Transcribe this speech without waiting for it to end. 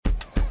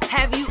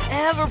Have you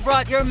ever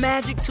brought your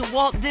magic to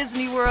Walt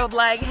Disney World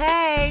like,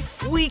 hey,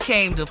 we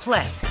came to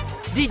play?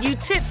 Did you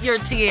tip your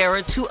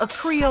tiara to a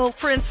Creole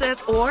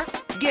princess or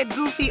get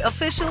goofy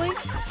officially?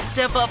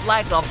 Step up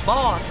like a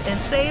boss and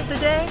save the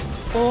day?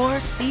 Or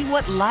see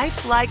what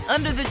life's like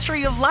under the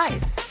tree of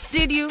life?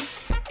 Did you?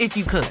 If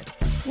you could.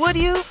 Would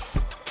you?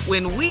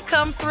 When we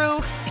come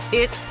through,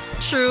 it's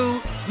true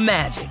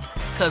magic.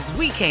 'Cause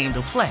we came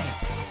to play.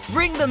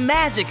 Bring the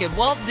magic at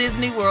Walt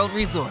Disney World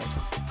Resort.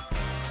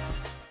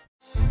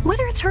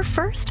 Whether it's her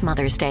first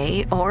Mother's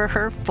Day or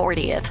her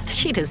 40th,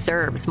 she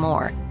deserves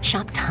more.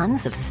 Shop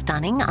tons of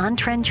stunning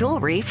on-trend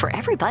jewelry for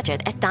every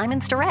budget at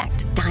Diamonds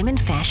Direct.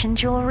 Diamond fashion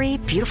jewelry,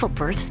 beautiful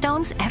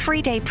birthstones,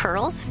 everyday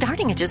pearls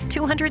starting at just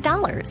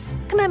 $200.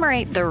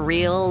 Commemorate the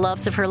real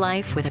loves of her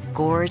life with a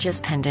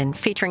gorgeous pendant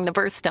featuring the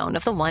birthstone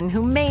of the one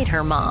who made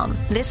her mom.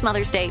 This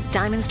Mother's Day,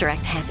 Diamonds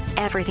Direct has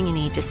everything you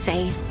need to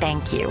say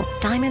thank you.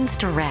 Diamonds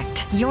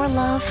Direct. Your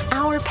love,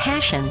 our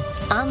passion.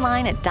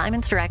 Online at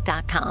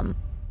diamondsdirect.com.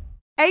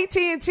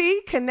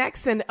 AT&T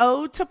connects an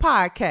ode to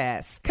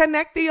podcasts.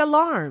 Connect the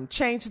alarm.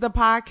 Change the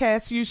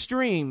podcast you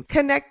stream.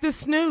 Connect the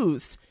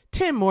snooze.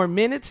 10 more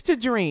minutes to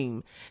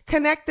dream.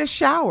 Connect the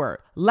shower.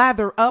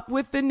 Lather up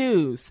with the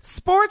news.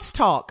 Sports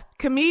talk,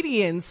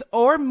 comedians,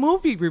 or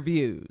movie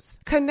reviews.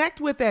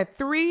 Connect with that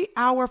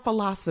 3-hour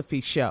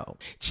philosophy show.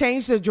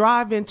 Change the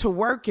drive into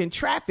work in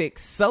traffic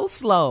so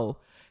slow.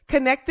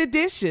 Connect the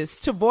dishes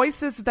to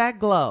voices that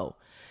glow.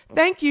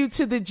 Thank you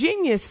to the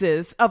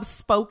geniuses of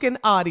spoken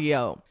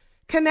audio.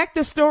 Connect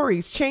the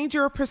stories, change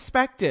your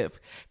perspective.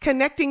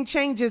 Connecting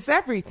changes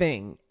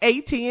everything.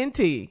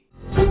 AT&T.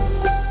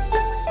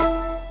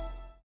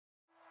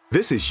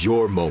 This is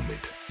your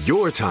moment,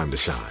 your time to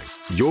shine,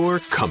 your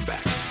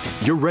comeback.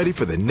 You're ready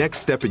for the next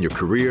step in your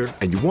career,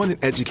 and you want an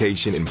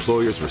education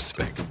employers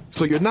respect.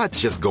 So you're not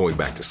just going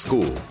back to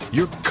school,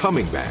 you're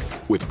coming back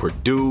with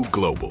Purdue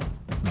Global.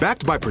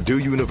 Backed by Purdue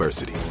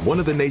University, one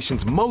of the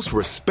nation's most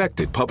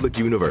respected public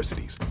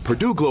universities,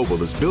 Purdue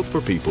Global is built for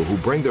people who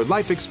bring their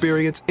life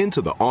experience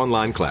into the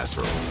online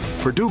classroom.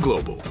 Purdue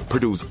Global,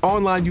 Purdue's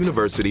online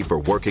university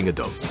for working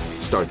adults.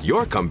 Start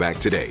your comeback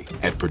today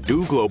at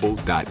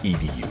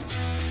purdueglobal.edu.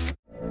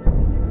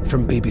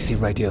 From BBC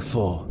Radio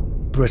 4,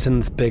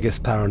 Britain's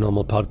biggest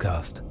paranormal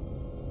podcast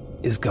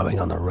is going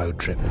on a road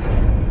trip.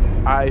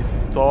 I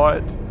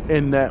thought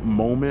in that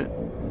moment,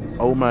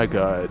 oh my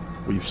God,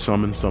 we've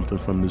summoned something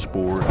from this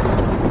board.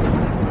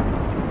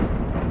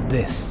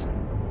 This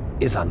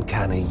is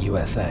Uncanny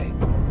USA.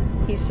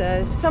 He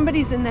says,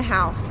 somebody's in the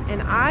house,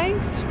 and I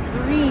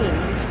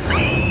screamed.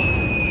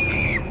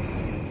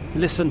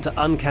 Listen to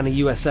Uncanny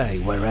USA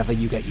wherever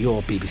you get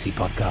your BBC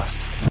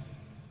podcasts,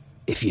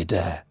 if you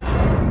dare.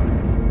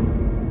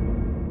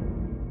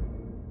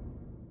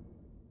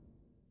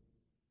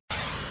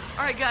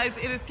 All right, guys,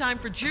 it is time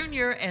for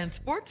Junior and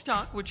Sports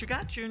Talk. What you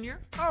got, Junior?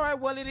 All right,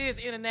 well, it is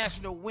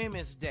International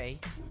Women's Day,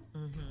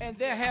 and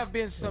there have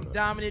been some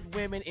dominant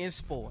women in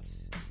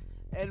sports.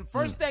 And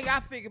first thing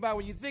I think about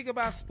when you think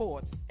about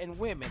sports and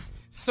women,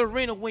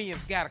 Serena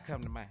Williams got to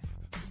come to mind.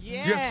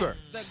 Yes, sir.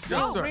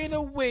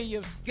 Serena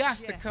Williams got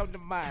to come to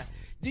mind.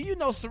 Do you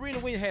know Serena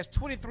Williams has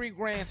 23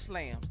 Grand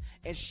Slams,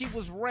 and she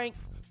was ranked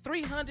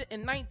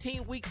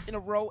 319 weeks in a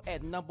row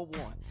at number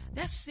 1.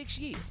 That's 6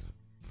 years.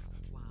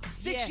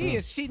 6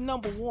 years, she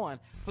number 1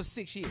 for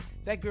 6 years.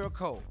 That girl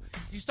cold.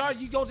 You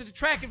go to the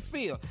track and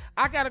field.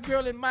 I got a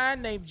girl in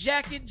mind named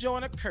Jackie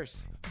Joyner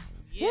Kersee.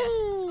 Yes.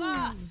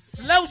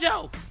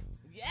 Flojo.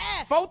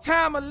 Yes.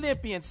 4-time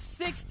Olympian,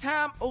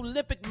 6-time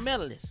Olympic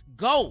medalist.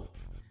 Gold.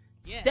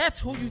 Yes.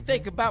 That's who you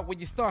think about when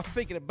you start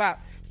thinking about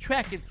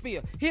track and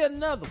field. Here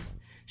another one.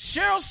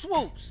 Sheryl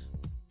Swoopes.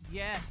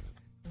 Yes.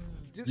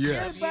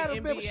 Everybody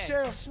remember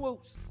Sheryl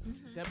Swoopes?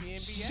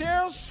 WNBA.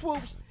 Sheryl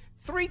Swoopes,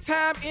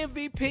 3-time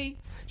MVP.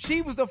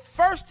 She was the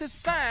first to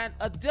sign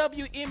a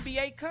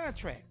WNBA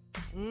contract.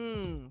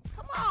 Come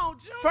on,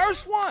 Junior.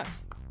 First one.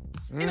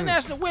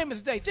 International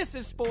Women's Day, just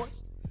in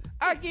sports.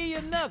 I'll give you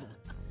another one.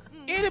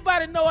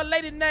 Anybody know a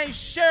lady named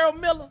Cheryl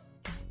Miller?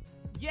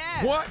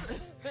 Yes.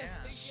 What?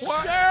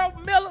 What?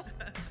 Cheryl Miller.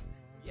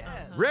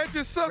 Yes.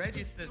 Reggie's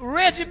sister?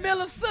 Reggie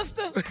Miller's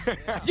sister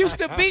used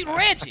to beat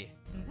Reggie.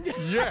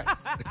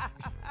 Yes.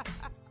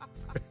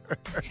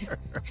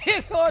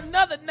 Here go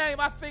another name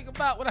I think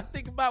about when I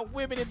think about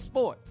women in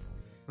sports.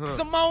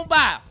 Simone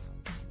Biles.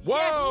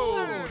 Whoa.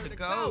 Yes, the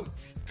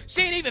GOAT.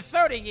 She ain't even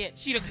 30 yet.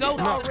 She the GOAT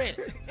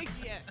already.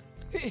 Yes.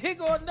 Here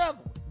go another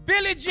one.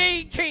 Billie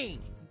Jean King.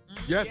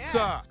 Yes,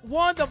 sir.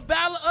 Won the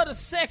Battle of the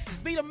Sexes.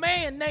 Beat a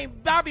man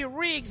named Bobby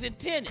Riggs in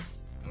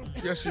tennis.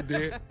 Yes, she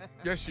did.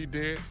 Yes, she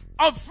did.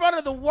 In front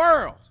of the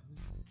world.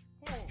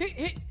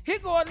 Here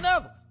go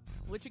another one.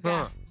 What you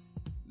got?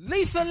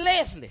 Lisa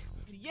Leslie.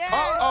 Yes.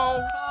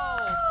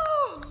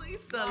 Uh-oh.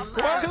 Lisa What?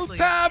 Leslie.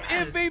 2-time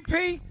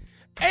MVP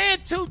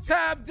and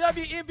 2-time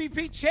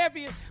WNBP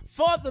champion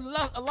for the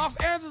Los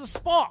Angeles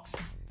Sparks.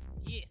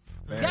 Yes.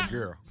 Bad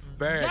girl.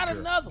 Bad Got girl.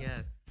 another one.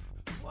 Yes.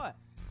 What?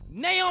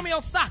 Naomi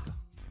Osaka.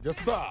 Yes,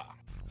 sir.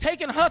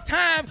 Taking her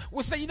time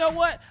will say, you know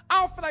what?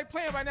 I don't feel like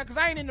playing right now because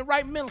I ain't in the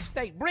right mental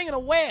state. Bringing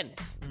awareness.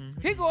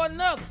 Here go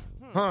another.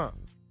 Huh?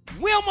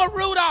 Wilma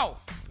Rudolph.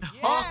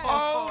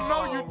 Oh,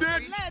 no, you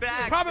didn't.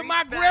 Probably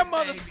my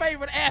grandmother's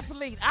favorite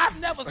athlete. I've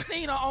never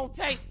seen her on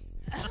tape.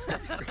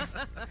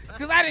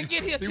 Because I didn't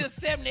get here till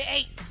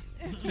 78.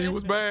 She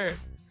was bad.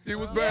 She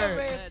was Yeah, bad.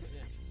 man.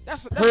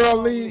 That's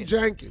Pearline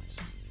Jenkins.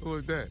 Who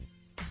is that?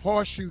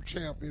 Horseshoe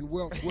champion,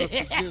 West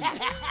Virginia.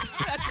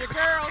 That's your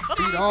girl.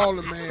 Beat all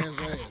the man's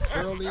ass.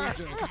 Pearline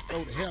Jenkins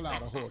throw the hell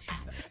out of Horseshoe.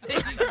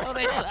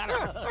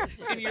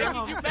 In your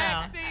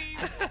hometown.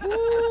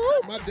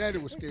 Woo, my daddy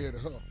was scared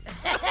of her.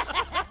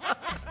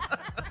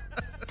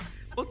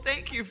 Well,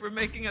 thank you for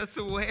making us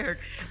aware.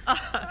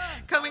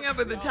 Coming up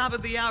at the top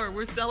of the hour,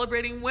 we're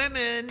celebrating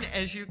women,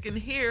 as you can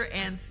hear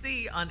and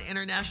see on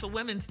International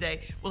Women's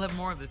Day. We'll have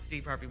more of the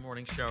Steve Harvey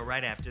Morning Show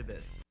right after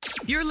this.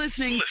 You're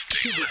listening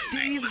to the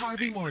Steve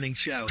Harvey Morning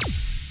Show.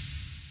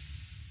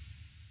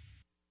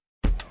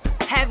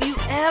 Have you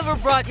ever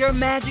brought your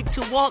magic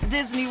to Walt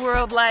Disney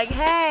World like,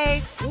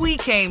 hey, we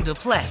came to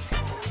play?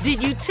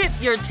 Did you tip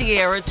your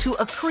tiara to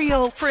a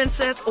Creole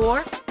princess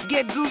or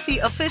get goofy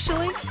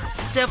officially?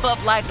 Step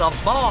up like a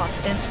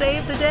boss and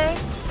save the day?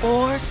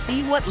 Or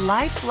see what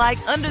life's like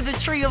under the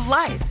tree of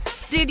life?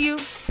 Did you?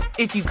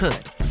 If you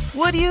could.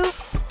 Would you?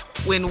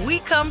 When we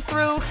come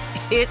through,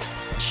 it's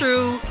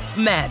true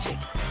magic.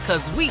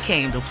 'Cause we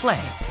came to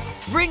play.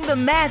 Bring the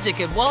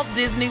magic at Walt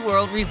Disney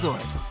World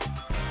Resort.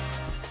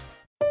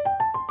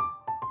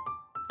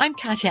 I'm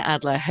Katya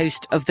Adler,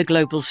 host of The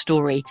Global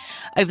Story.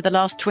 Over the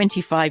last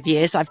 25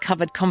 years, I've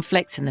covered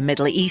conflicts in the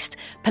Middle East,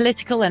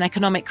 political and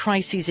economic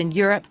crises in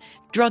Europe,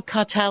 drug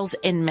cartels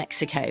in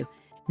Mexico.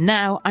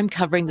 Now I'm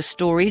covering the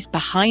stories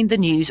behind the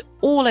news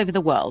all over the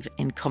world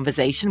in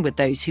conversation with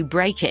those who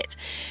break it.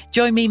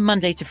 Join me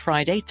Monday to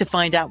Friday to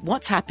find out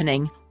what's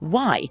happening,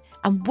 why,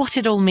 and what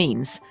it all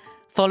means.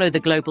 Follow The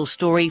Global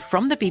Story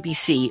from the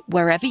BBC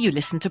wherever you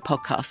listen to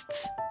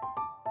podcasts.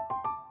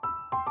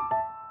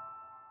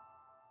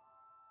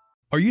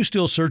 Are you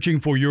still searching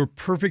for your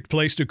perfect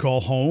place to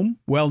call home?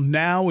 Well,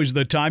 now is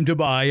the time to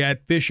buy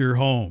at Fisher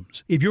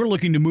Homes. If you're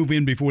looking to move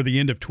in before the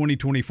end of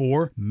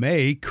 2024,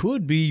 May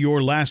could be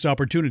your last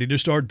opportunity to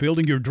start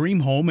building your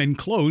dream home and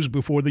close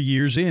before the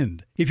year's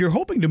end. If you're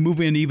hoping to move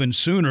in even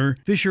sooner,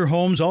 Fisher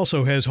Homes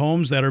also has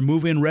homes that are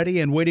move-in ready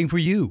and waiting for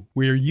you,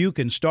 where you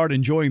can start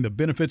enjoying the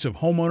benefits of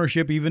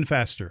homeownership even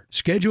faster.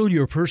 Schedule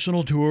your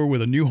personal tour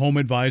with a new home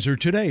advisor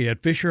today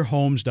at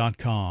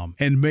FisherHomes.com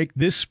and make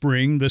this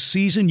spring the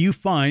season you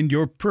find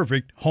your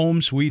perfect home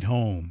sweet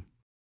home.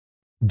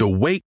 The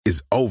wait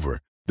is over.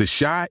 The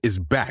Chi is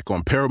back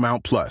on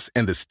Paramount Plus,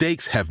 and the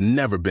stakes have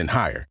never been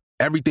higher.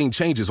 Everything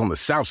changes on the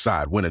South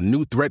Side when a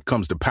new threat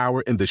comes to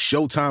power in the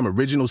Showtime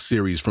original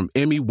series from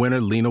Emmy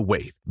winner Lena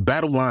Waithe.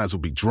 Battle lines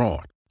will be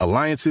drawn,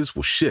 alliances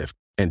will shift,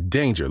 and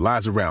danger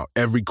lies around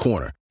every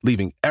corner,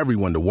 leaving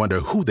everyone to wonder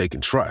who they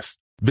can trust.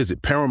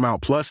 Visit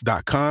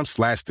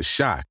ParamountPlus.com/The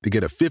Chi to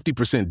get a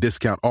 50%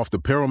 discount off the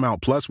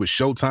Paramount Plus with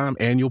Showtime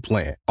annual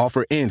plan.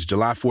 Offer ends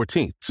July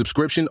 14th.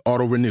 Subscription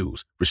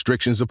auto-renews.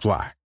 Restrictions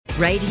apply.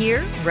 Right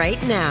here, right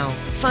now.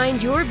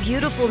 Find your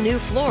beautiful new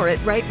floor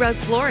at Right Rug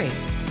Flooring.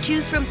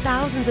 Choose from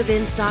thousands of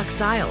in-stock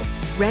styles,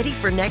 ready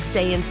for next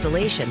day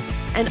installation,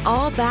 and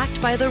all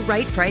backed by the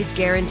right price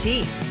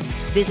guarantee.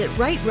 Visit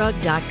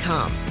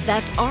rightrug.com.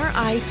 That's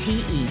RITERUG.com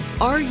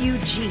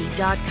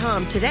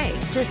today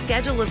to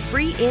schedule a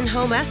free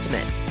in-home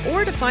estimate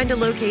or to find a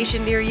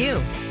location near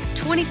you.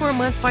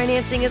 24-month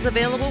financing is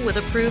available with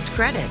approved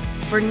credit.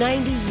 For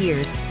 90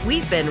 years,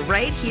 we've been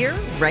right here,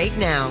 right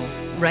now.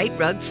 Right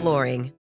Rug Flooring.